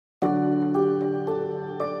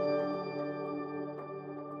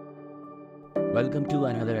Welcome to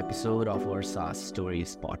another episode of our SaaS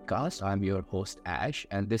Stories podcast. I'm your host, Ash,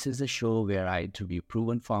 and this is a show where I interview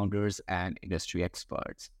proven founders and industry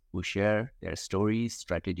experts who share their stories,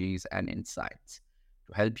 strategies, and insights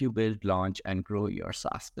to help you build, launch, and grow your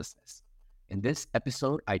SaaS business. In this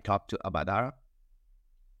episode, I talked to Adabara,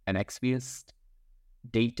 an experienced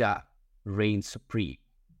data reigns supreme.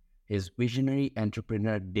 His visionary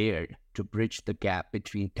entrepreneur dared to bridge the gap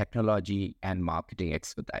between technology and marketing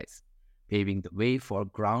expertise, paving the way for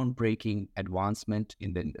groundbreaking advancement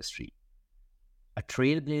in the industry. A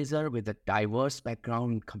trailblazer with a diverse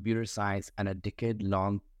background in computer science and a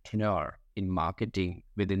decade-long tenure in marketing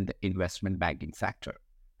within the investment banking sector,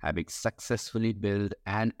 having successfully built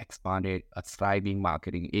and expanded a thriving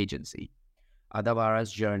marketing agency.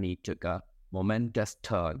 Adabara's journey took a momentous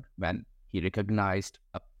turn when he recognized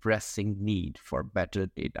a pressing need for better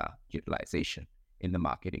data utilization in the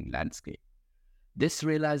marketing landscape. This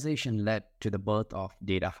realization led to the birth of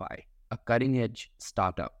Datafy, a cutting-edge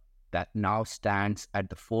startup that now stands at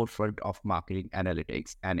the forefront of marketing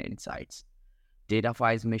analytics and insights.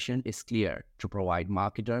 Datafy's mission is clear: to provide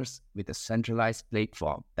marketers with a centralized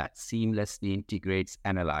platform that seamlessly integrates,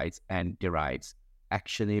 analyzes, and derives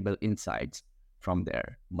actionable insights from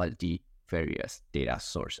their multifarious data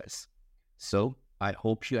sources. So I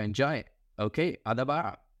hope you enjoy it. Okay,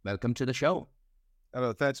 Adabara, welcome to the show.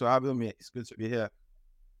 Hello, thanks for having me. It's good to be here.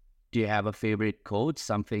 Do you have a favorite quote,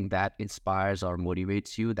 something that inspires or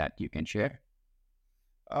motivates you that you can share?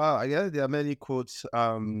 I guess there are many quotes.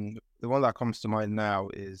 The one that comes to mind now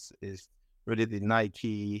is really the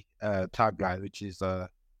Nike tagline, which is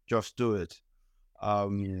 "Just do it."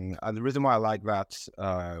 And the reason why I like that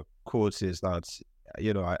quote is that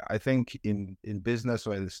I think in business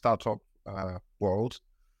or in the startup world,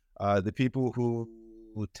 the people who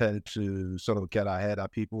tend to sort of get ahead are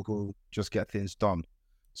people who just get things done.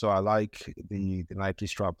 So I like the Nike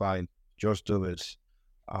strapline, "Just do it."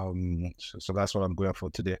 So that's what I'm going for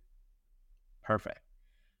today. Perfect.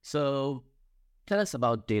 So tell us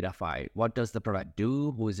about Datafy. What does the product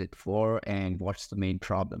do? Who is it for? And what's the main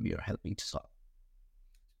problem you're helping to solve?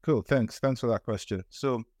 Cool. Thanks for that question.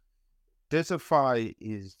 So Datafy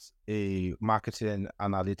is a marketing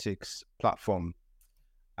analytics platform.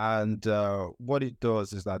 And what it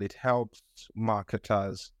does is that it helps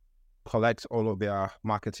marketers collect all of their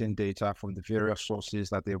marketing data from the various sources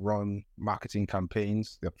that they run marketing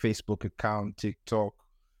campaigns, their Facebook account, TikTok,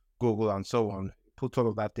 Google, and so on. Put all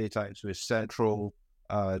of that data into a central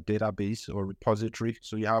database or repository.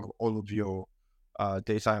 So you have all of your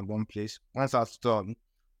data in one place. Once that's done,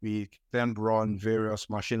 we then run various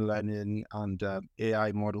machine learning and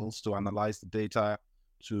AI models to analyze the data,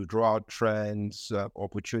 to draw out trends,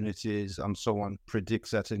 opportunities, and so on, predict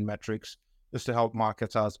certain metrics, just to help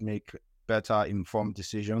marketers make better informed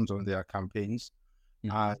decisions on their campaigns.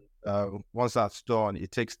 Mm-hmm. And once that's done,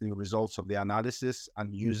 it takes the results of the analysis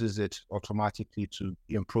and uses it automatically to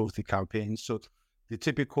improve the campaign. So the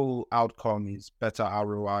typical outcome is better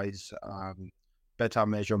ROIs, better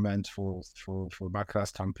measurement for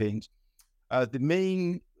marketers' campaigns. The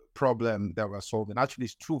main problem that we're solving actually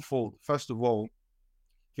is twofold. First of all,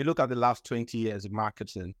 if you look at the last 20 years of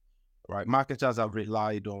marketing, right, marketers have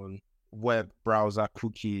relied on web browser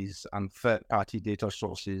cookies and third-party data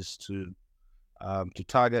sources to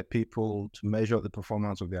target people, to measure the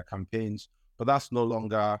performance of their campaigns. But that's no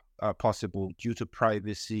longer possible due to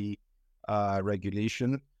privacy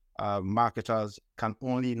regulation. Marketers can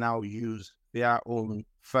only now use their own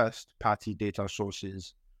first-party data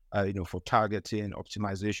sources, for targeting,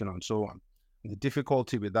 optimization, and so on. The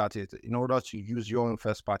difficulty with that is, in order to use your own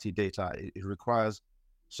first-party data, it requires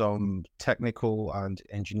some technical and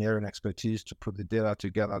engineering expertise to put the data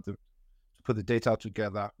together,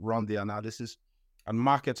 run the analysis. And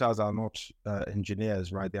marketers are not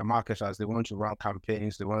engineers, right? They're marketers. They want to run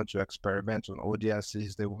campaigns. They want to experiment on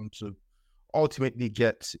audiences. They want to ultimately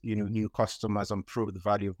get new customers and prove the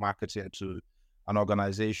value of marketing to an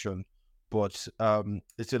organization. But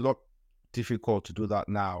it's a lot difficult to do that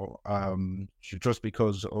now, just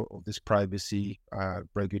because of this privacy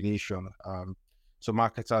regulation. So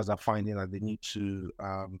marketers are finding that they need to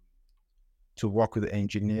work with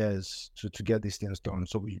engineers to get these things done.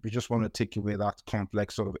 So we just want to take away that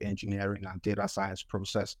complex sort of engineering and data science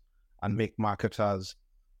process and make marketers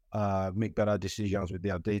make better decisions with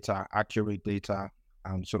their data, accurate data,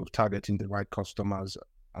 and sort of targeting the right customers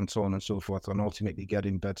and so on and so forth, and ultimately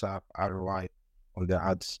getting better ROI on their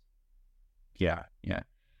ads. Yeah.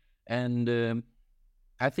 And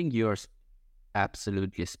I think you're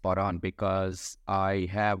absolutely spot on, because I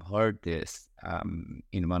have heard this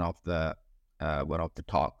in one of the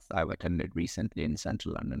talks I've attended recently in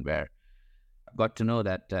Central London, where got to know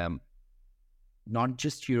that not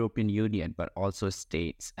just European Union, but also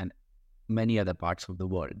states and many other parts of the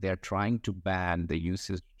world, they're trying to ban the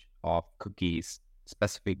usage of cookies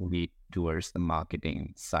specifically towards the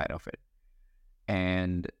marketing side of it.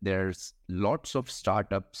 And there's lots of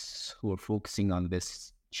startups who are focusing on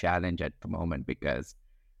this challenge at the moment, because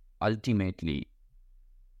ultimately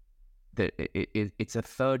it's a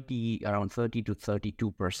around 30 to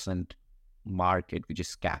 32% market which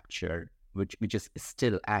is captured, which is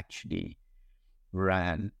still actually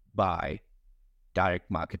ran by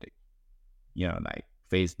direct marketing, like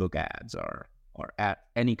Facebook ads or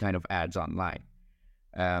any kind of ads online.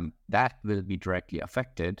 That will be directly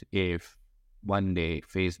affected if one day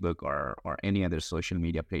Facebook or any other social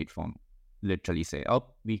media platform literally say, oh,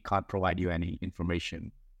 we can't provide you any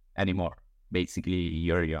information anymore. Basically,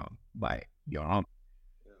 you're young by your own.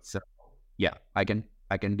 So yeah, I can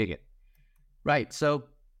dig it. Right. So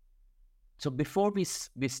before we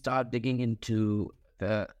start digging into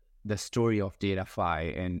the story of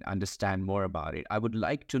Datafy and understand more about it, I would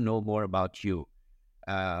like to know more about you.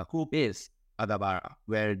 Who is Adabara?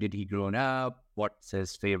 Where did he grow up? What's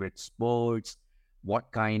his favorite sports?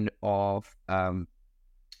 What kind of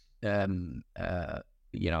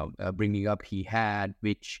bringing up he had,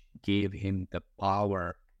 which gave him the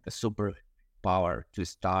power, the super power to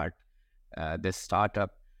start this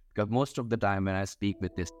startup? Because most of the time when I speak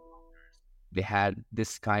with this, they had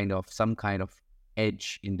some kind of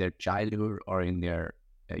edge in their childhood or in their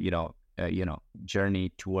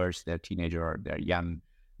journey towards their teenager or their young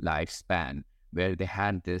lifespan, where they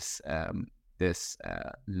had this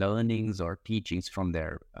learnings or teachings from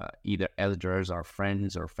their either elders or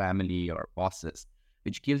friends or family or bosses,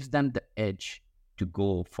 which gives them the edge to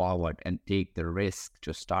go forward and take the risk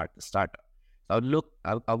to start the startup. So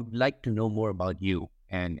I would like to know more about you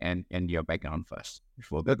and your background first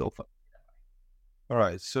before we go for. All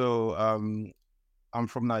right. So I'm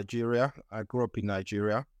from Nigeria. I grew up in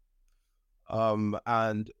Nigeria.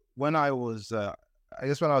 And when I was, I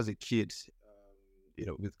guess when I was a kid,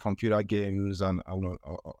 with computer games and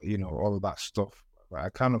all of that stuff, I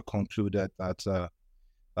kind of concluded that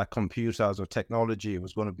that computers or technology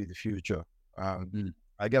was going to be the future.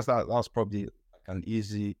 I guess that's probably like an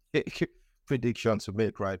easy prediction to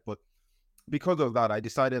make, right? But because of that, I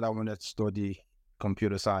decided I wanted to study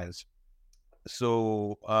computer science.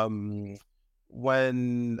 So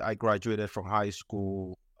when I graduated from high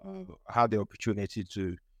school, I had the opportunity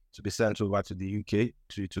to be sent over to the UK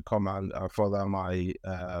to come and further my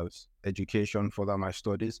education, further my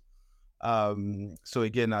studies. So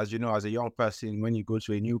again, as you know, as a young person, when you go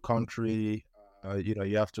to a new country,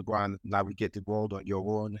 you have to go and navigate the world on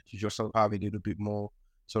your own. You just sort of have a little bit more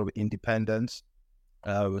sort of independence.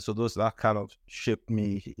 So that kind of shaped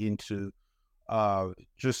me into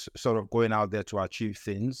just sort of going out there to achieve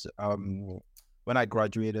things. When I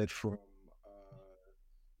graduated from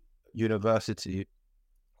university,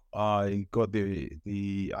 I got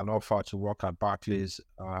an offer to work at Barclays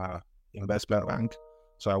investment bank.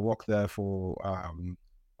 So I worked there for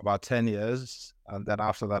about 10 years. And then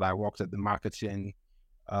after that, I worked at the marketing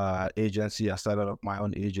agency. I started up my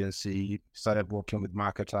own agency, started working with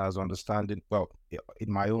marketers, in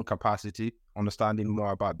my own capacity, understanding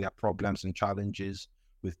more about their problems and challenges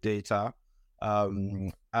with data.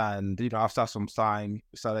 And, after some time,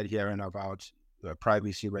 we started hearing about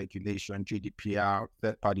privacy regulation, GDPR,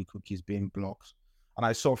 third-party cookies being blocked. And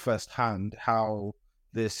I saw firsthand how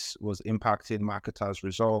this was impacting marketers'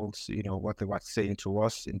 results, what they were saying to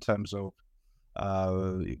us in terms of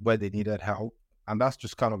where they needed help. And that's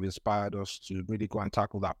just kind of inspired us to really go and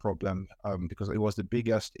tackle that problem because it was the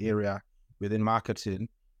biggest area within marketing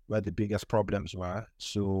where the biggest problems were.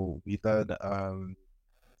 So we then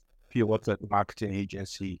pivoted the marketing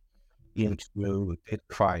agency into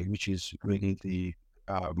Datafy, which is really the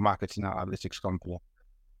marketing analytics company.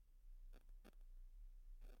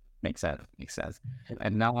 Makes sense.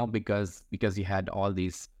 And now because you had all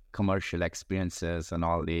these commercial experiences and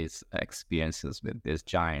all these experiences with these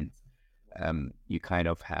giants, you kind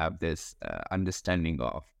of have this understanding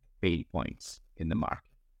of pain points in the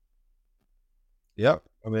market. Yeah,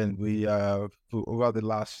 I mean, we over the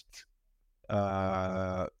last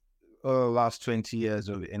 20 years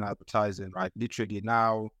in advertising, right? Literally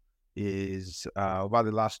now is over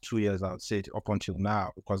the last 2 years, I would say, up until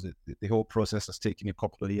now, because the whole process has taken a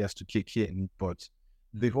couple of years to kick in, but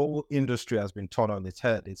the whole industry has been turned on its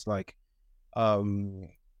head. It's like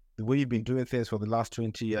the way you've been doing things for the last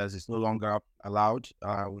 20 years is no longer allowed.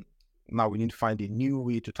 Now we need to find a new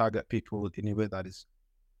way to target people in a way that is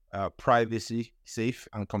privacy safe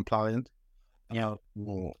and compliant.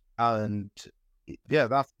 And yeah,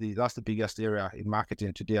 that's the biggest area in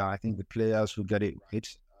marketing today. And I think the players who get it right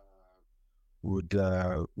would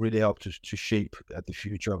really help to shape the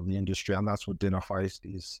future of the industry, and that's what Datafy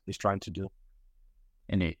is trying to do.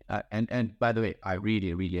 And by the way, I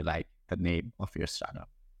really really like the name of your startup.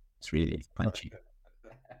 It's really punchy.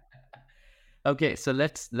 Okay, so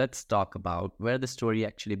let's talk about where the story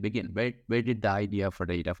actually began. Where did the idea for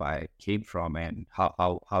Datafy came from, and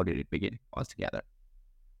how did it begin altogether?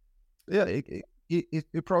 Yeah,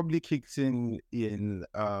 it probably kicks in.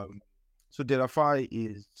 So Datafy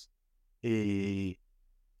is a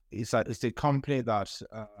it's a company that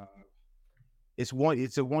it's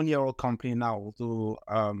a 1 year old company now. Although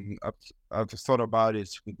I've thought about it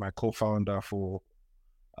with my co-founder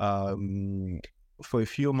um for a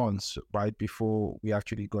few months right before we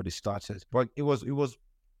actually got it started. But it was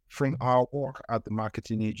from our work at the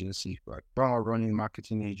marketing agency, right? From our running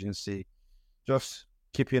marketing agency, just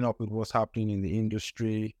keeping up with what's happening in the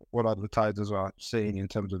industry, what advertisers are saying in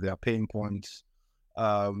terms of their pain points,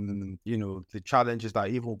 the challenges that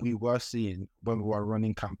even we were seeing when we were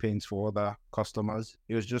running campaigns for other customers.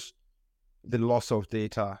 It was just the loss of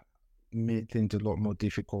data made things a lot more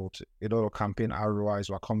difficult. A lot of campaign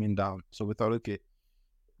ROIs were coming down. So we thought, okay,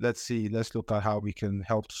 let's look at how we can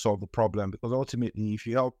help to solve the problem. Because ultimately, if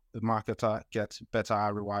you help the marketer get better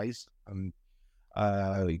ROIs and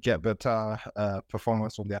get better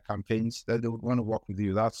performance on their campaigns, then they would want to work with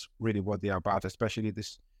you. That's really what they're about, especially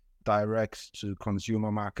this direct to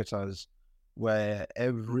consumer marketers, where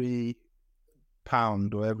every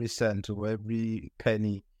pound or every cent or every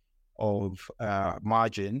penny of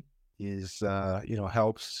margin is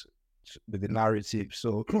helps with the narrative.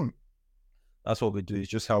 So that's what we do, is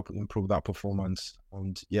just help improve that performance.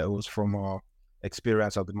 And yeah, it was from our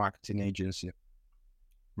experience at the marketing agency.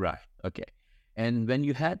 Right. Okay. And when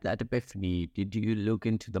you had that epiphany, did you look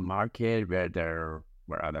into the market where there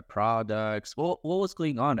were other products? What was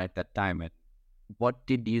going on at that time? And what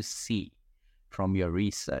did you see from your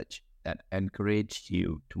research that encouraged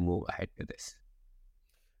you to move ahead with this?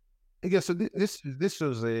 I guess so. This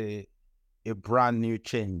was a brand new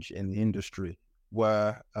change in the industry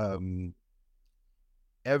where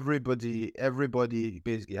everybody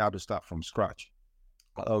basically had to start from scratch.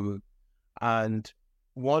 And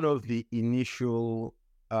one of the initial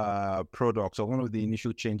products, or one of the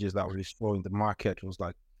initial changes that we saw in the market, was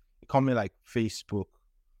like a company like Facebook.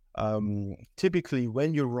 Typically,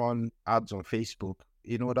 when you run ads on Facebook,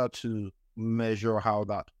 in order to measure how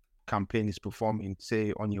that campaign is performing,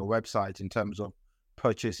 say on your website, in terms of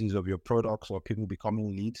purchases of your products or people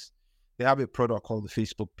becoming leads, they have a product called the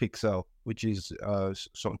Facebook Pixel, which is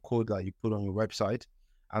some code that you put on your website,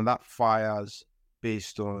 and that fires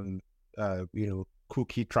based on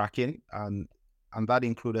cookie tracking, and that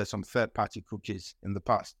included some third-party cookies in the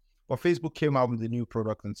past. But Facebook came out with a new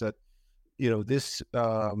product and said, this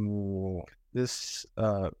Facebook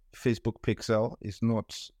Pixel is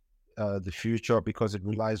not the future, because it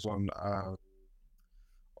relies on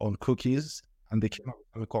cookies, and they came out with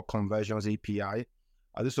something called Conversions API.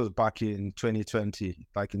 This was back in 2020,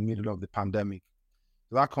 like in the middle of the pandemic.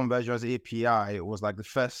 So that Conversions API was like the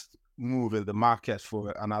first move in the market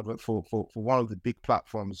for an advert for one of the big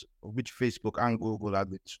platforms, which Facebook and Google are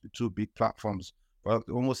the two big platforms. But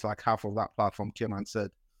almost like half of that platform came and said,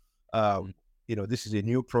 this is a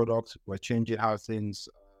new product. We're changing how things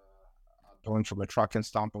are done from a tracking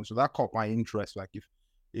standpoint. So that caught my interest. Like if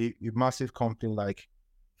a massive company like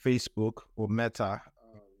Facebook or Meta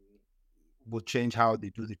will change how they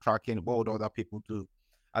do the tracking, what would other people do?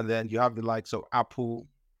 And then you have the likes of Apple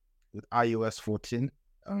with iOS 14.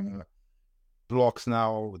 Blocks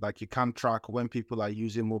now, like you can't track when people are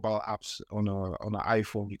using mobile apps on an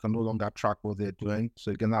iPhone. You can no longer track what they're doing.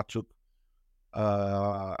 So again, that took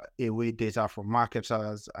away data from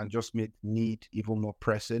marketers and just made need even more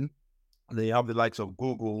pressing. They have the likes of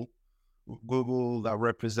Google that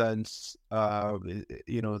represents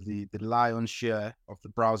the lion's share of the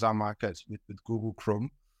browser market with Google Chrome,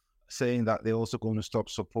 saying that they're also going to stop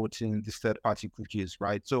supporting these third-party cookies,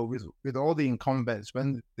 right? So with all the incumbents,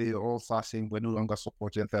 when they all start saying we're no longer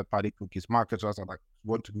supporting third-party cookies, marketers are like,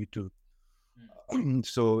 what do we do?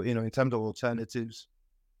 So, in terms of alternatives,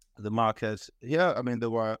 the market, yeah, I mean, there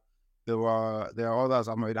are others.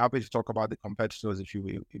 I'm happy to talk about the competitors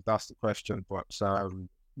if that's the question, but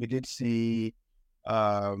we did see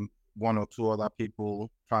one or two other people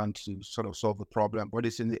trying to sort of solve the problem, but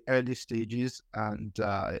it's in the early stages, and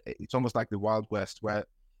it's almost like the Wild West, where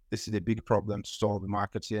this is a big problem to solve the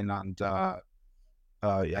marketing, and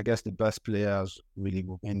I guess the best players really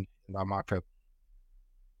will win in that market.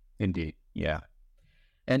 Indeed, yeah.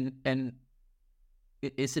 And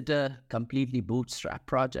is it a completely bootstrap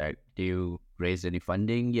project? Do you raise any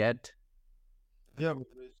funding yet? Yeah, we've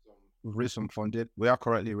raised some funding. We are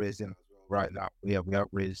currently raising as well right now. We have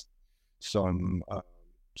raised some money,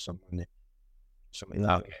 some initial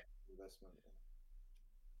Okay. investment.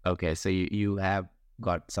 Okay, so you have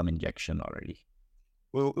got some injection already.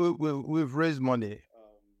 We've raised money,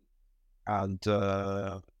 and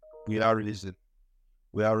we are raising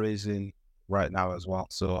we are raising right now as well.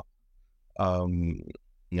 So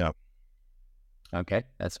yeah. Okay,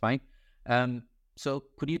 that's fine. So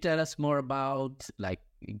could you tell us more about, like,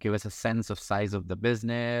 give us a sense of size of the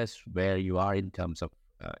business, where you are in terms of,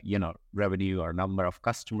 revenue or number of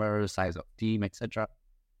customers, size of team, etc.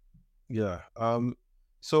 Yeah.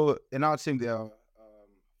 So in our team, there are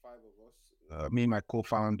five of us. Me, my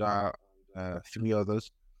co-founder, and three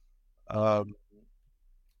others. Um,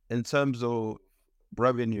 in terms of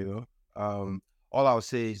revenue, all I'll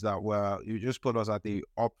say is that you just put us at the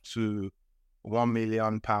up to £1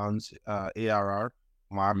 million ARR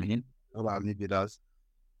mark. What I'll leave it as.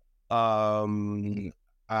 And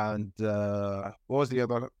what was the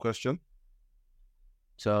other question?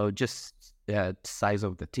 So just size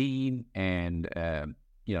of the team and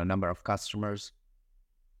number of customers.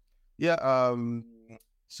 Yeah.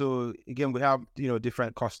 So again, we have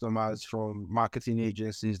different customers, from marketing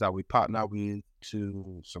agencies that we partner with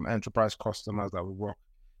to some enterprise customers that we work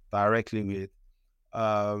directly with.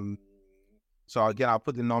 So again, I'll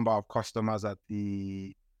put the number of customers at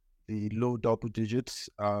the low double digits.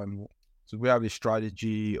 So we have a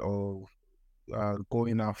strategy of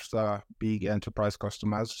going after big enterprise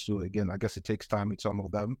customers. So again, I guess it takes time with some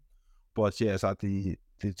of them, but yes, at the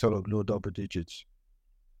sort of low double digits.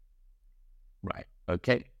 Right.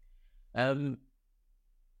 Okay.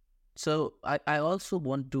 So I also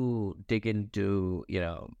want to dig into,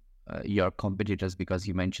 your competitors, because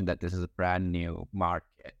you mentioned that this is a brand new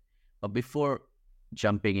market. But before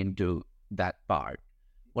jumping into that part,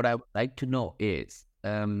 what I would like to know is,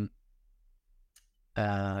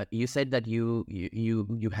 you said that you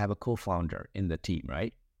have a co-founder in the team,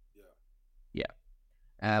 right? Yeah.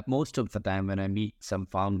 Yeah. Most of the time when I meet some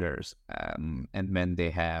founders, and when they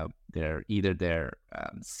have their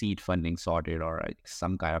seed funding sorted, or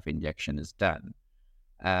some kind of injection is done,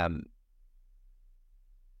 um,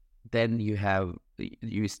 then you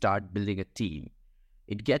start building a team.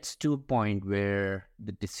 It gets to a point where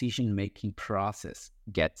the decision-making process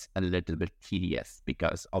gets a little bit tedious,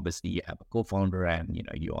 because obviously you have a co-founder, and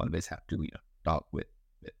you always have to talk with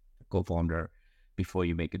the co-founder before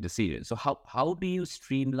you make a decision. So how do you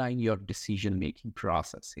streamline your decision-making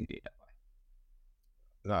process in Datafy?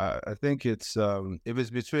 I think it's if it's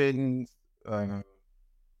between my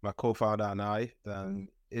co-founder and I, then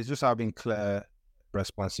it's just having clear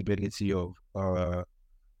responsibility of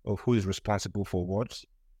who is responsible for what.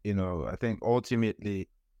 I think ultimately,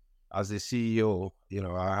 as the CEO,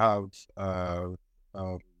 I have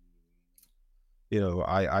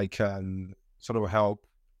I can sort of help,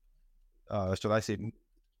 should I say,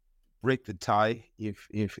 break the tie if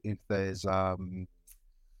there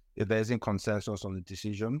isn't consensus on the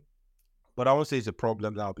decision. But I won't say it's a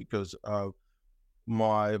problem now, because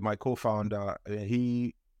my co-founder,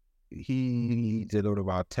 he did a lot of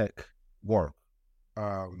our tech work.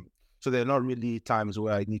 So there are not really times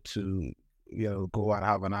where I need to go and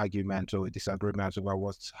have an argument or a disagreement about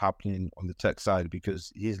what's happening on the tech side,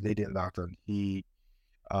 because he's leading that, and he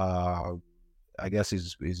I guess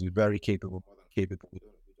is very capable, more than capable.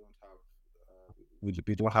 We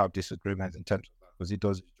don't have disagreements in terms of that, because he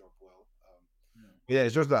does his job well. Yeah,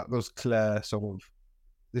 it's just that those clear sort of,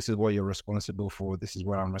 this is what you're responsible for, this is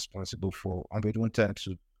what I'm responsible for, and we don't tend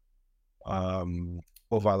to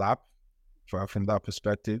overlap from that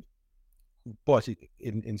perspective. But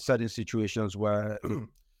in certain situations where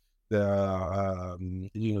there are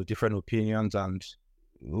different opinions, and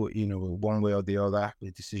one way or the other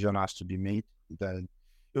the decision has to be made, then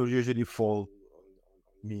it will usually fall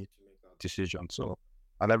on me to make that decision. So,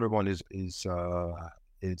 and everyone is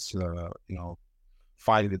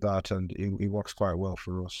fine with that, and it works quite well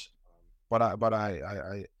for us. But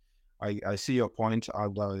I see your point,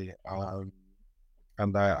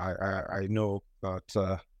 and I know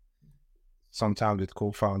that sometimes with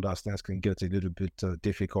co-founders things can get a little bit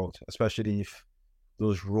difficult, especially if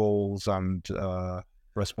those roles and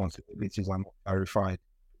responsibilities are not clarified.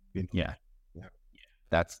 Yeah. Yeah.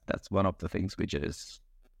 That's one of the things which is,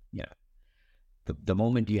 the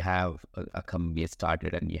moment you have a company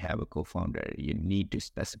started and you have a co-founder, you need to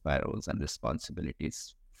specify roles and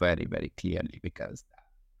responsibilities very, very clearly, because that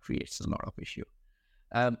creates a lot of issue.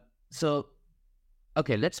 So,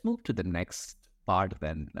 okay, let's move to the next part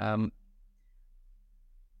then.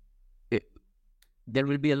 there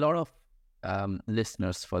will be a lot of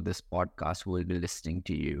listeners for this podcast who will be listening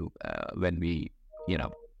to you when we,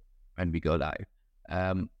 when we go live.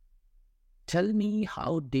 Um, Tell me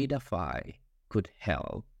how Datafy could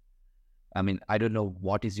help. I mean, I don't know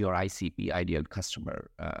what is your ICP, ideal customer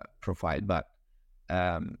profile, but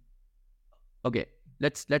um, okay,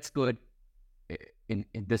 let's go in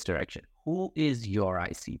this direction. Who is your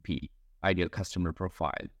ICP, ideal customer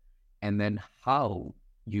profile, and then how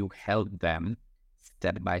you help them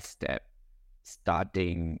step by step,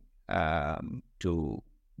 starting to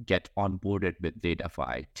get onboarded with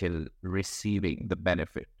Datafy till receiving the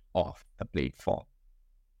benefit of the platform.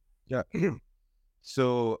 Yeah.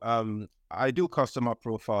 So ideal customer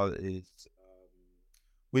profile is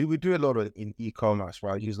we do a lot of in e-commerce,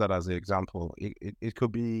 right? I'll use that as an example. It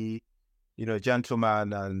could be, a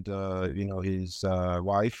gentleman and his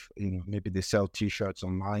wife. Maybe they sell t-shirts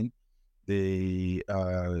online. They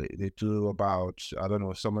do about, I don't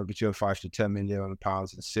know, somewhere between 5 to 10 million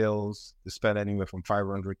pounds in sales. They spend anywhere from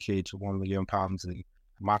 500k to £1 million in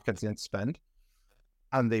marketing spend,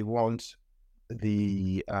 and they want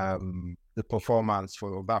the performance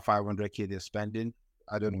for that 500k they're spending.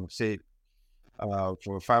 I don't know, say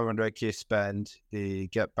for 500k spend, they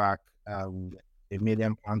get back £1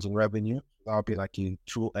 million in revenue. That'll be like a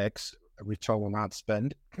 2x return on ad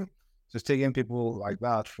spend. Just taking people like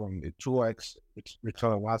that from a 2x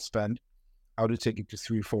return on ad spend, how to take it to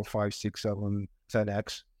 3, 4, 5, 6, 7,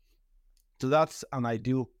 10x. So that's an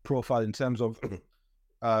ideal profile in terms of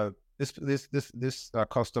this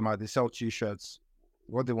customer. They sell t-shirts.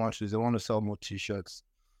 What they want to do is they want to sell more t-shirts.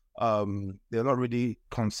 They're not really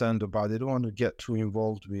concerned about. They don't want to get too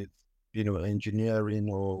involved with engineering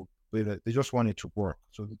or they just want it to work.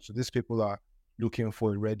 So these people are looking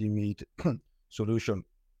for a ready-made solution.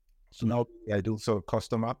 So now the ideal sort of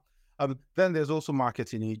customer. Then there's also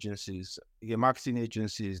marketing agencies. Again, marketing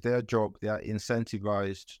agencies, their job, they are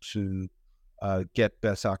incentivized to get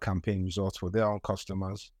better campaign results for their own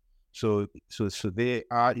customers. So they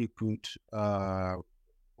are a good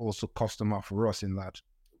also customer for us in that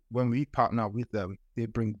when we partner with them, they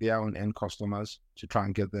bring their own end customers to try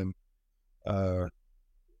and get them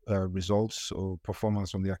results or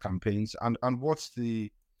performance on their campaigns. And what's the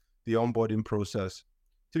onboarding process?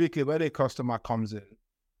 Typically, when a customer comes in,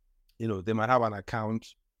 they might have an account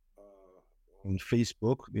on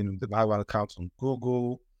Facebook, they might have an account on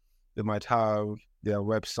Google, they might have their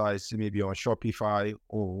websites maybe on Shopify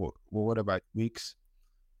or whatever Wix.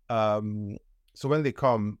 So when they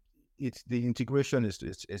come, it's the integration is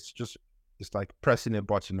it's like pressing a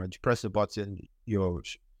button. Right? You press a button, your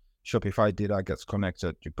Shopify data gets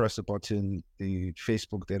connected. You press a button, the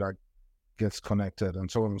Facebook data gets connected, and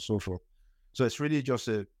so on and so forth. So it's really just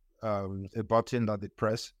a button that they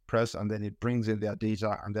press, and then it brings in their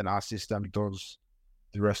data, and then our system does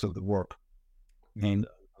the rest of the work and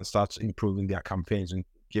starts improving their campaigns and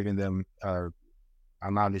giving them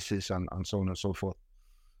analysis and so on and so forth.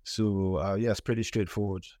 So yeah, it's pretty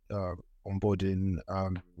straightforward onboarding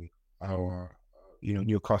our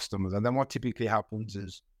new customers. And then what typically happens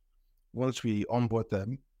is once we onboard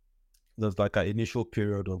them, there's like an initial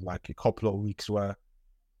period of like a couple of weeks where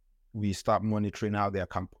we start monitoring how their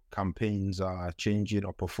campaigns are changing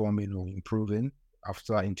or performing or improving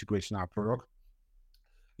after integrating our product.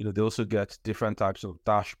 They also get different types of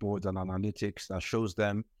dashboards and analytics that shows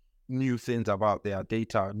them new things about their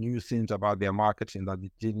data, new things about their marketing that they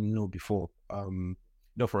didn't know before.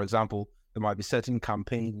 For example, there might be certain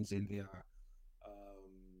campaigns in their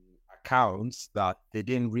accounts that they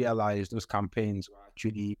didn't realize those campaigns were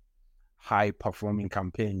actually high-performing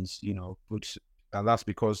campaigns, and that's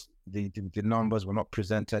because the numbers were not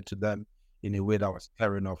presented to them in a way that was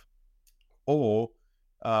fair enough. Or,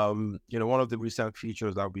 one of the recent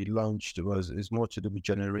features that we launched is more to do with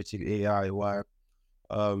generative AI, where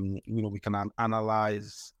we can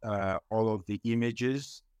analyze all of the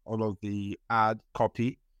images, all of the ad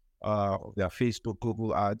copy of their Facebook,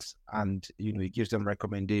 Google ads, and it gives them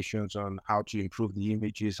recommendations on how to improve the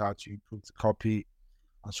images, how to improve the copy,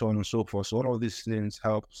 and so on and so forth. So all of these things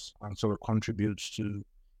helps and sort of contributes to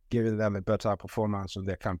giving them a better performance on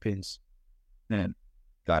their campaigns.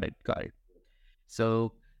 Got it.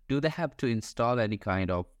 So do they have to install any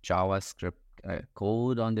kind of JavaScript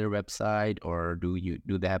code on their website, or do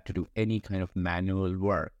they have to do any kind of manual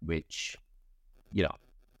work, which,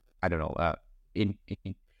 I don't know, in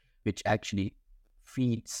which actually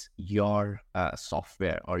feeds your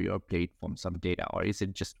software or your platform some data, or is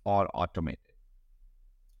it just all automated?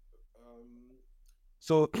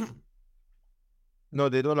 So no,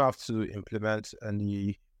 they don't have to implement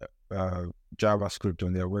any JavaScript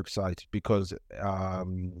on their website because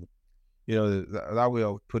that way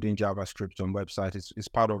of putting JavaScript on website is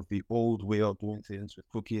part of the old way of doing things with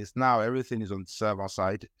cookies. Now everything is on the server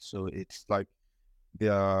side, so it's like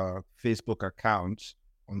their Facebook account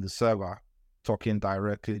on the server talking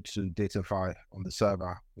directly to Datafy on the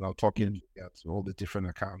server, talking to all the different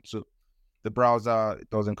accounts. So the browser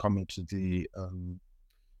doesn't come into the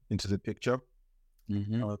picture.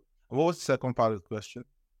 What was the second part of the question?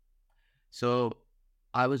 So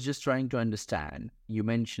I was just trying to understand. You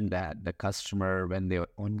mentioned that the customer, when they're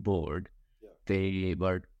on board, they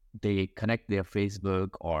connect their Facebook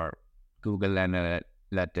or Google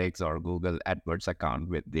Analytics or Google AdWords account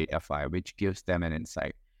with Datafy, which gives them an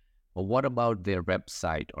insight. But what about their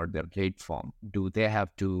website or their platform? Do they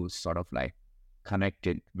have to sort of like connect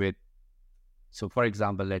it with? So, for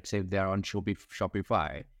example, let's say if they're on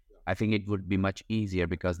Shopify, I think it would be much easier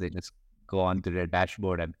because they just go onto their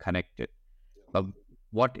dashboard and connect it. But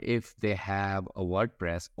what if they have a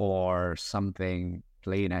WordPress or something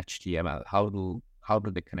plain HTML? How do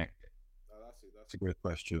they connect it? That's a great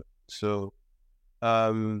question. So,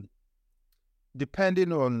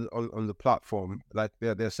 depending on the platform, like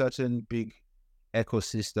there are certain big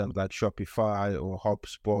ecosystems like Shopify or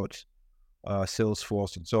HubSpot,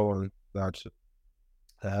 Salesforce, and so on that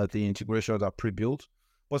the integrations are pre-built.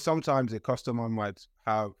 But sometimes a customer might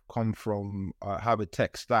have a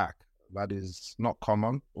tech stack that is not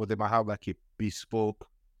common, or they might have like a bespoke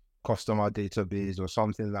customer database or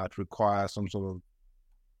something that requires some sort of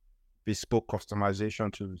bespoke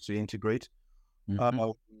customization to integrate.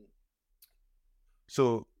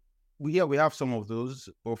 So we have some of those,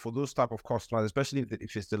 but for those type of customers, especially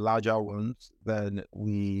if it's the larger ones, then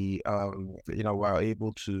we we're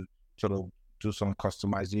able to sort of do some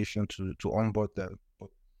customization to onboard them. But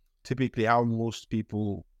typically, how most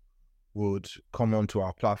people would come onto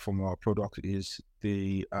our platform or our product is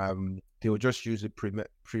they will just use a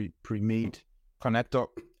pre-made connector.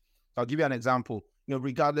 I'll give you an example.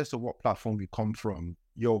 Regardless of what platform you come from,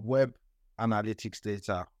 your web analytics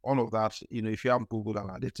data, all of that, if you have Google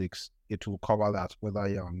Analytics, it will cover that, whether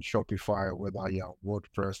you're on Shopify or whether you're on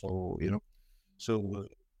WordPress or, so,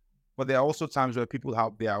 but there are also times where people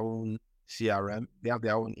have their own CRM, they have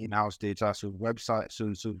their own in-house data, so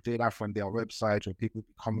data from their website or people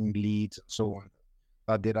becoming leads and so on.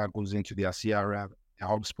 That data goes into their CRM, their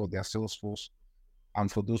HubSpot, their Salesforce. And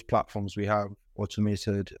for those platforms, we have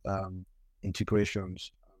automated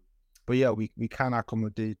integrations. But yeah, we can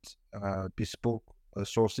accommodate bespoke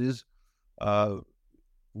sources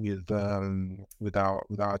with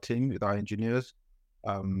our team, with our engineers.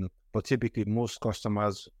 But typically, most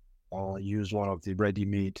customers use one of the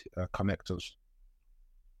ready-made connectors.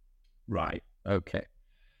 Right. Okay.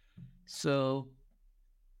 So,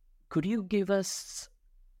 could you give us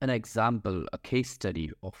an example, a case study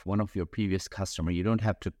of one of your previous customers? You don't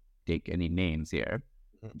have to take any names here.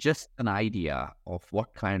 Just an idea of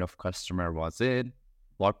what kind of customer was it?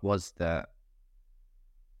 What was the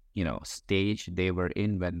stage they were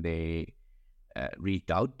in when they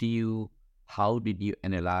reached out to you? How did you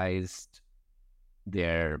analyze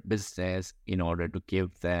their business in order to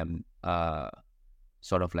give them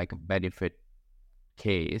sort of like a benefit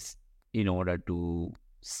case in order to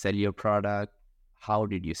sell your product? How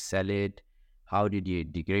did you sell it? How did you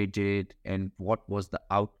integrate it? And what was the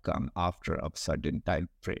outcome after a certain time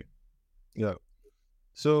frame? Yeah.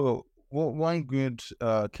 So one good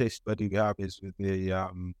case study we have is with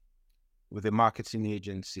the marketing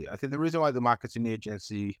agency. I think the reason why the marketing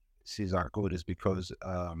agencies are good is because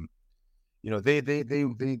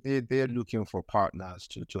they're looking for partners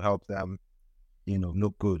to help them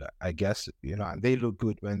look good, I guess, and they look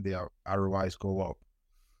good when their ROIs go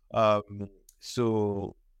up.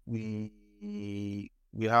 So we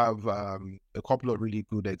have a couple of really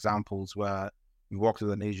good examples where we worked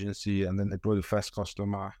with an agency and then they brought the first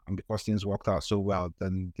customer, and because things worked out so well,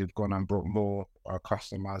 then they've gone and brought more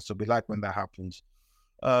customers. So we like when that happens.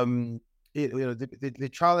 The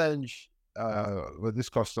challenge with this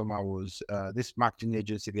customer was this marketing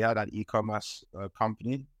agency. They had an e-commerce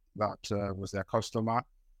company that was their customer.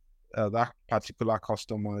 That particular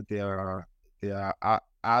customer, their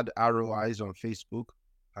ad ROIs on Facebook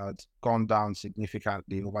had gone down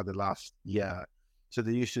significantly over the last year. So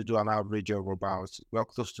they used to do an average of about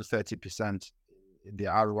close to 30% in the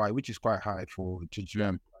ROI, which is quite high for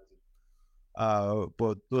GM.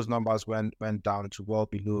 But those numbers went down to well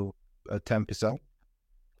below 10%.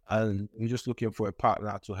 And we're just looking for a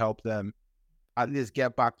partner to help them at least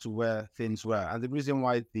get back to where things were. And the reason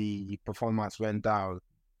why the performance went down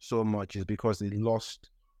so much is because they lost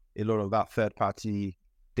a lot of that third-party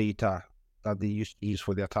data that they used to use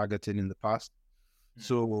for their targeting in the past.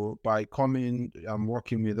 So by coming and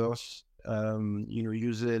working with us,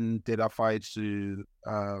 using Datafy to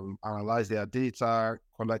analyze their data,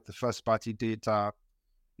 collect the first-party data,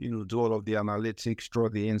 do all of the analytics, draw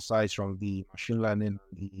the insights from the machine learning,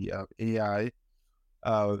 the AI.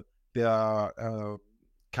 Their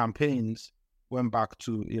campaigns went back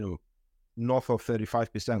to, north of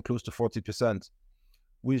 35%, close to 40%,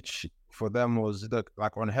 which for them was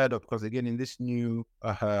like unheard of, because again, in this new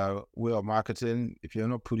way of marketing, if you're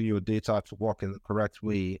not putting your data to work in the correct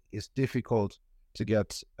way, it's difficult to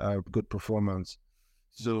get good performance.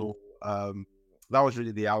 So that was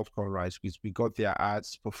really the outcome, right? Because we got their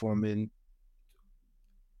ads performing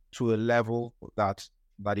to a level that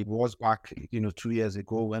it was back, 2 years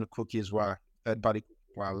ago when third-party cookies were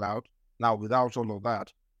allowed. Now, without all of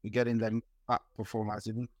that, we're getting them performance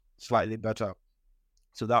even slightly better.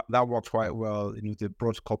 So that worked quite well. They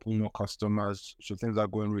brought a couple more customers, so things are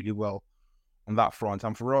going really well on that front.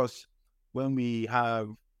 And for us, when we have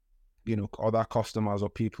other customers or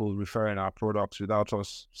people referring our products without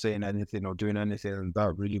us saying anything or doing anything,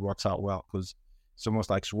 that really works out well, because it's almost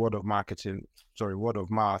like word of mouth,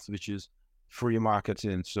 which is free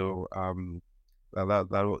marketing. So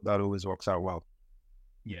that always works out well.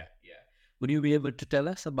 Yeah. Would you be able to tell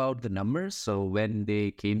us about the numbers? So when they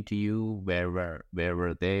came to you, where were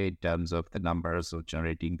they in terms of the numbers of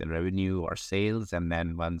generating the revenue or sales? And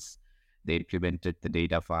then once they implemented the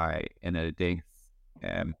Datafy analytics,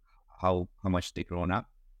 how much they grown up?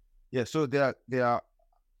 Yeah, so they are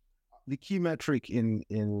the key metric in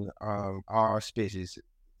our space is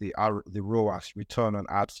the ROAS, return on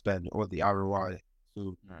ad spend, or the ROI.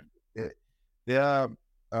 So their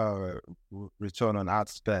return on ad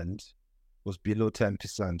spend was below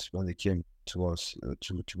 10% when they came to us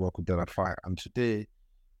to work with Datafy, and today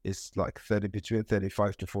it's like between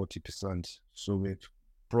 35 to 40%. So we've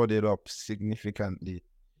brought it up significantly,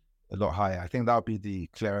 a lot higher. I think that would be the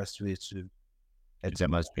clearest way to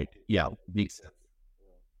demonstrate. Yeah,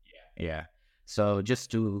 yeah. So just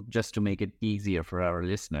to make it easier for our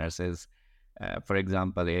listeners is, for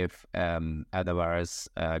example, if Adabara's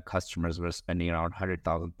customers were spending around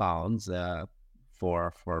 £100,000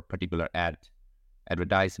 for a particular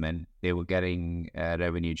advertisement, they were getting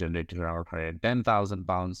revenue generated around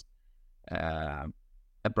 £110,000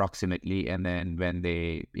 approximately, and then when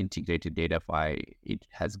they integrated Datafy, it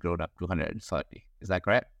has grown up to 130. Is that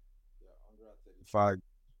correct?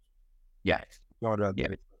 Yeah, 135. Yeah.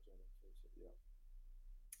 Yeah.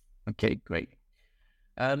 Okay, great.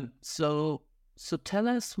 So tell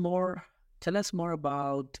us more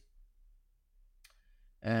about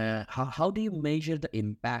how do you measure the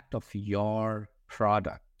impact of your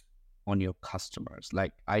product on your customers?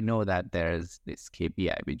 Like, I know that there's this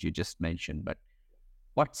KPI which you just mentioned, but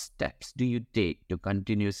what steps do you take to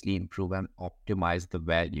continuously improve and optimize the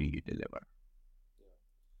value you deliver?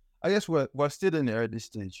 I guess we're still in the early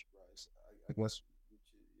stage, right? I guess.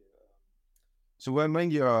 So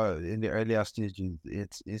when you're in the earlier stages,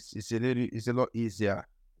 it's a lot easier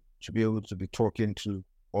to be able to be talking to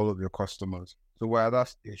all of your customers. So we're at that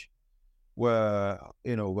stage where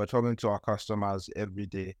we're talking to our customers every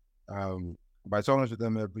day. By talking to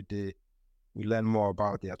them every day, we learn more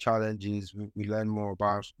about their challenges. We learn more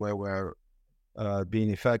about where we're being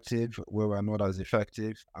effective, where we're not as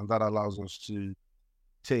effective, and that allows us to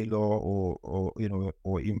tailor or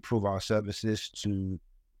improve our services to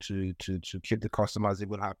keep the customers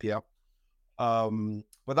even happier.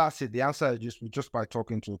 But that's it. The answer is just by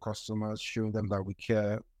talking to customers, showing them that we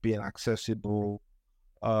care, being accessible.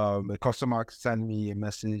 A customer can send me a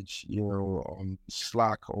message, on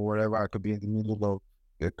Slack or wherever. I could be in the middle of,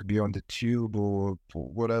 it could be on the tube or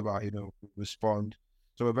whatever, respond.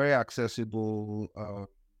 So we're very accessible,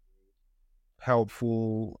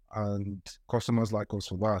 helpful, and customers like us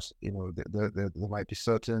for that. There might be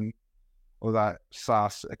certain other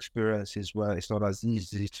SaaS experiences where it's not as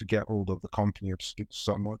easy to get hold of the company or to speak to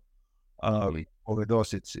someone. Or with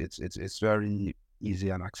us, it's very easy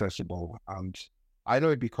and accessible. And I know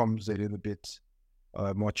it becomes a little bit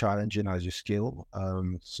more challenging as you scale.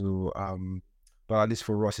 But at least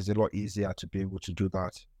for us, it's a lot easier to be able to do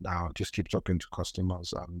that now. Just keep talking to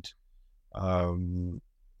customers and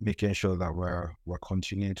making sure that we're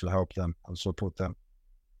continuing to help them and support them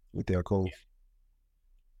with their goals.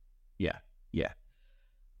 Yeah.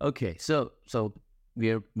 Okay. So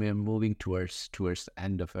we're moving towards the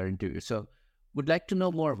end of our interview. So would like to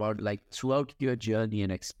know more about, like, throughout your journey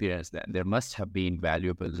and experience, then there must have been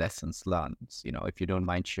valuable lessons learned. If you don't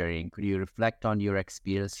mind sharing, could you reflect on your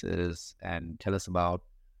experiences and tell us about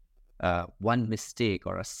one mistake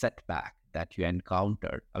or a setback that you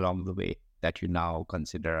encountered along the way that you now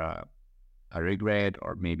consider a regret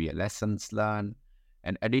or maybe a lessons learned?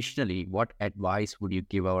 And additionally, what advice would you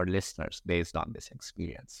give our listeners based on this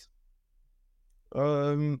experience? I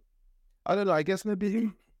don't know. I guess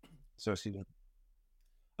maybe. So, Stephen,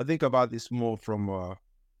 I think about this more from a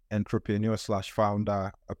entrepreneur slash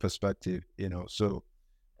founder perspective. So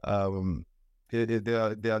there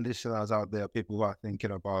are listeners out there, people who are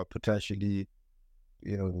thinking about potentially,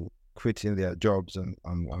 quitting their jobs and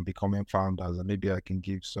becoming founders, and maybe I can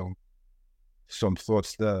give some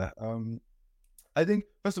thoughts there. I think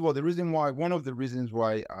first of all, one of the reasons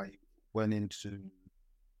why I went into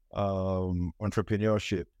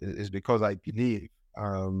entrepreneurship is because I believe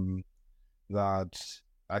that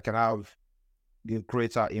I can have a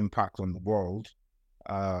greater impact on the world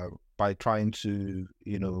by trying to,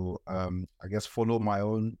 I guess, follow my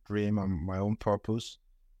own dream and my own purpose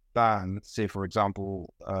than, say, for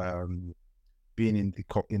example, being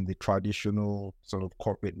in the traditional sort of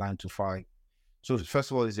corporate 9 to 5. So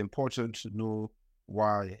first of all, it's important to know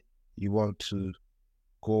why you want to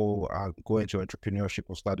go into entrepreneurship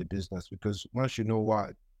or start a business, because once you know why,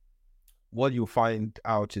 what you find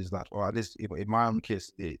out is that, or at least in my own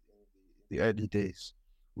case, the early days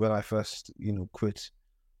when I first, quit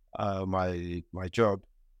my job,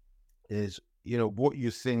 is what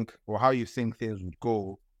you think or how you think things would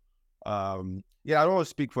go. I don't want to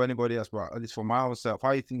speak for anybody else, but at least for my own self,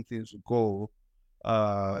 how you think things would go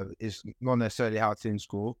is not necessarily how things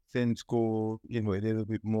go. Things go, a little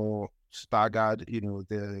bit more staggered.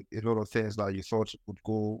 There are a lot of things that you thought would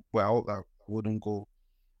go well that wouldn't go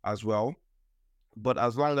as well. But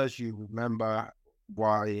as long as you remember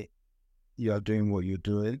why you are doing what you're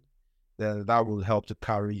doing, then that will help to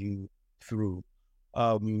carry you through.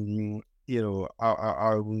 I would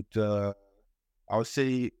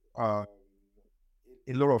say a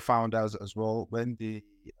lot of founders as well, when they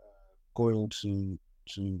go into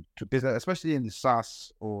to business, especially in the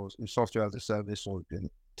SaaS or in software as a service or in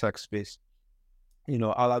tech space,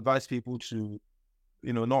 I'll advise people to,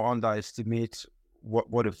 not underestimate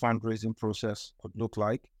what a fundraising process could look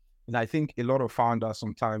like. And I think a lot of founders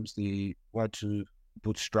sometimes they want to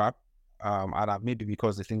bootstrap, and maybe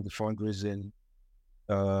because they think the fundraising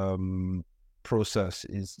process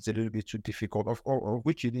is a little bit too difficult, of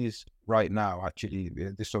which it is right now, actually,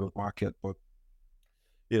 in this sort of market. But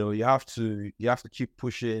you have to keep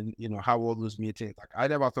pushing. How all those meetings. Like, I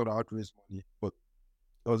never thought I'd raise money, but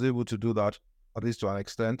I was able to do that, at least to an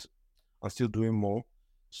extent. I'm still doing more.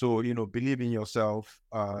 So believe in yourself.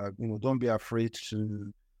 Don't be afraid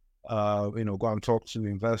to go and talk to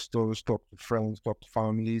investors, talk to friends, talk to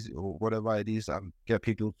families, or whatever it is, and get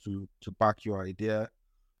people to back your idea.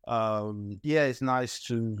 It's nice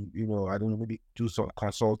to, I don't know, maybe do some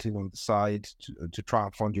consulting on the side to try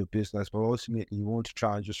and fund your business, but ultimately you want to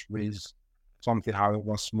try and just raise something,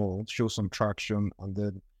 however small, show some traction, and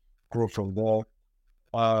then grow from there.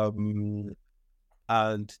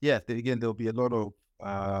 And again, there'll be a lot of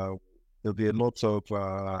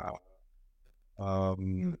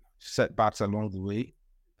setbacks along the way,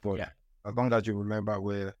 but as long as you remember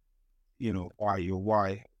where,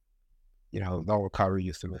 why, that will carry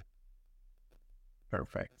you through.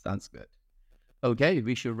 Perfect. Sounds good. Okay,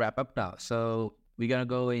 we should wrap up now. So we're going to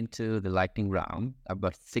go into the lightning round. I've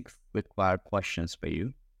got 6 required questions for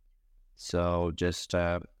you. So just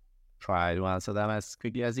try to answer them as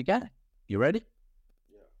quickly as you can. You ready?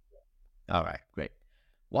 Yeah. All right, great.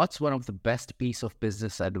 What's one of the best piece of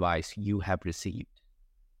business advice you have received?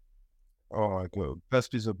 Oh my God, best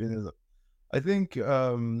piece of business. I think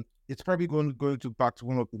it's probably going to back to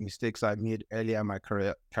one of the mistakes I made earlier in my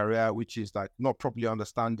career, which is like not properly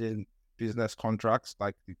understanding business contracts.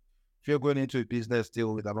 Like, if you're going into a business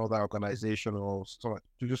deal with another organization or so,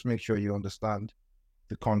 to just make sure you understand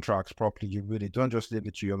the contracts properly. You really don't just leave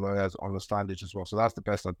it to your lawyers, understand it as well. So that's the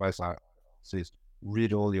best advice I say, is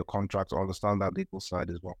read all your contracts, understand that legal side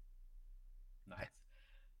as well. Nice.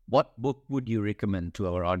 What book would you recommend to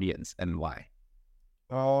our audience and why?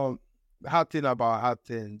 Hard Thing About Hard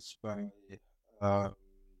Things by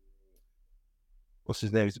what's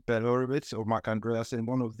his name? Is Ben Horowitz or Mark Andreessen,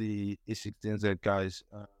 one of the A16Z guys.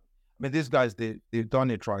 These guys, they've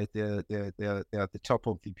done it right. They're at the top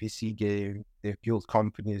of the PC game. They've built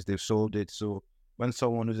companies. They've sold it. So when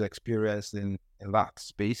someone who's experienced in that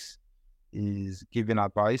space is giving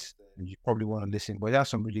advice, you probably want to listen. But there's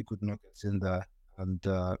some really good nuggets in there. And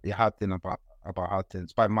A Hard Thing About Hard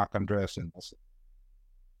Things by Mark Andreessen.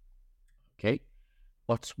 Okay.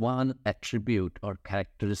 What's one attribute or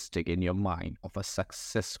characteristic in your mind of a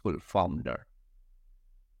successful founder?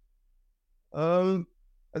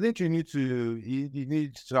 I think you need to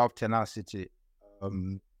have tenacity,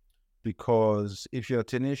 because if you're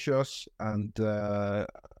tenacious and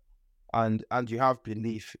and you have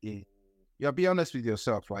belief in, be honest with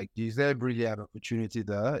yourself. Like, is there really an opportunity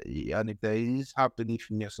there? And if there is, have belief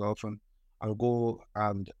in yourself and go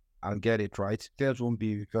and get it right. Things won't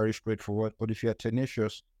be very straightforward, but if you're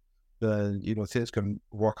tenacious, then things can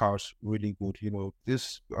work out really good.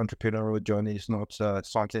 This entrepreneurial journey is not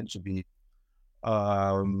something to be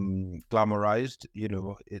glamorized.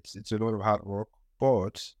 It's a lot of hard work,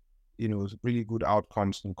 but really good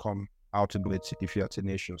outcomes can come out of it if you're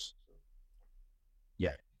tenacious.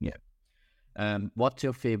 Yeah. What's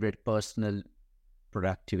your favorite personal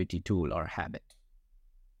productivity tool or habit?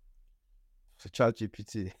 So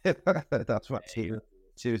ChatGPT, that's my favorite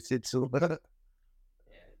tool.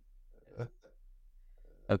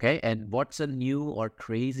 Okay, and what's a new or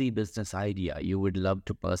crazy business idea you would love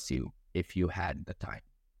to pursue if you had the time?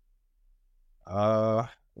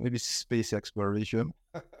 Maybe space exploration.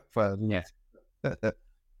 Yeah. I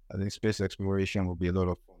think space exploration will be a lot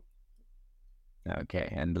of fun.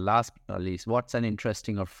 Okay, and the last but not least, what's an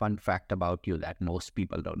interesting or fun fact about you that most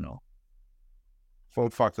people don't know? Fun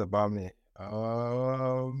fact about me.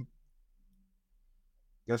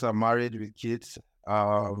 Guess I'm married with kids.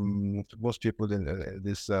 Most people in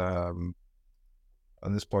this on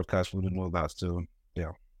this podcast wouldn't know that. So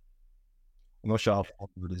yeah, I'm not sure how far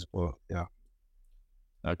with this, but yeah.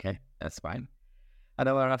 Okay, that's fine.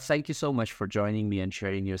 Adabara, thank you so much for joining me and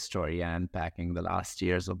sharing your story and unpacking the last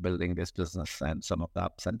years of building this business and some of the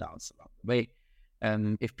ups and downs along the way.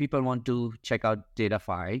 If people want to check out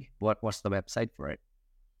Datafy, what's the website for it?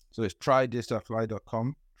 So it's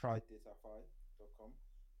trydatafy.com. Trydatafy.com.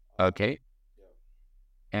 Okay.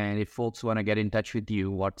 Yeah. And if folks want to get in touch with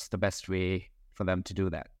you, what's the best way for them to do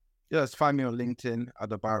that? Yes, find me on LinkedIn,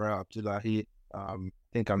 Adabara Abdullahi. I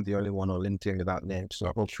think I'm the only one on LinkedIn with that name,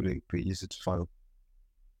 so hopefully it'll be easy to follow.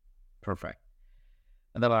 Perfect.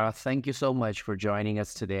 Adabara, thank you so much for joining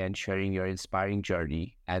us today and sharing your inspiring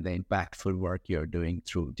journey and the impactful work you're doing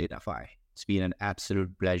through Datafy. It's been an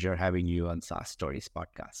absolute pleasure having you on SaaS Stories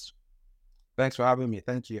podcast. Thanks for having me.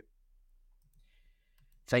 Thank you.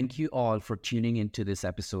 Thank you all for tuning into this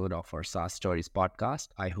episode of our SaaS Stories podcast.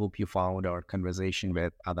 I hope you found our conversation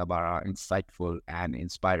with Adabara insightful and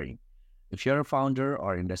inspiring. If you're a founder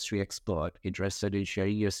or industry expert interested in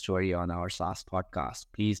sharing your story on our SaaS podcast,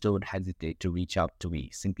 please don't hesitate to reach out to me.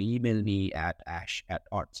 Simply email me at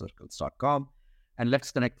ash@artcircles.com and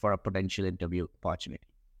let's connect for a potential interview opportunity.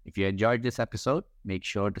 If you enjoyed this episode, make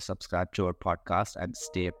sure to subscribe to our podcast and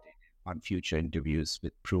stay updated on future interviews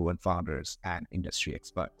with proven founders and industry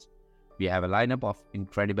experts. We have a lineup of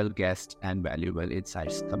incredible guests and valuable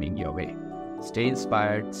insights coming your way. Stay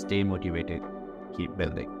inspired, stay motivated, keep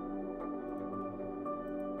building.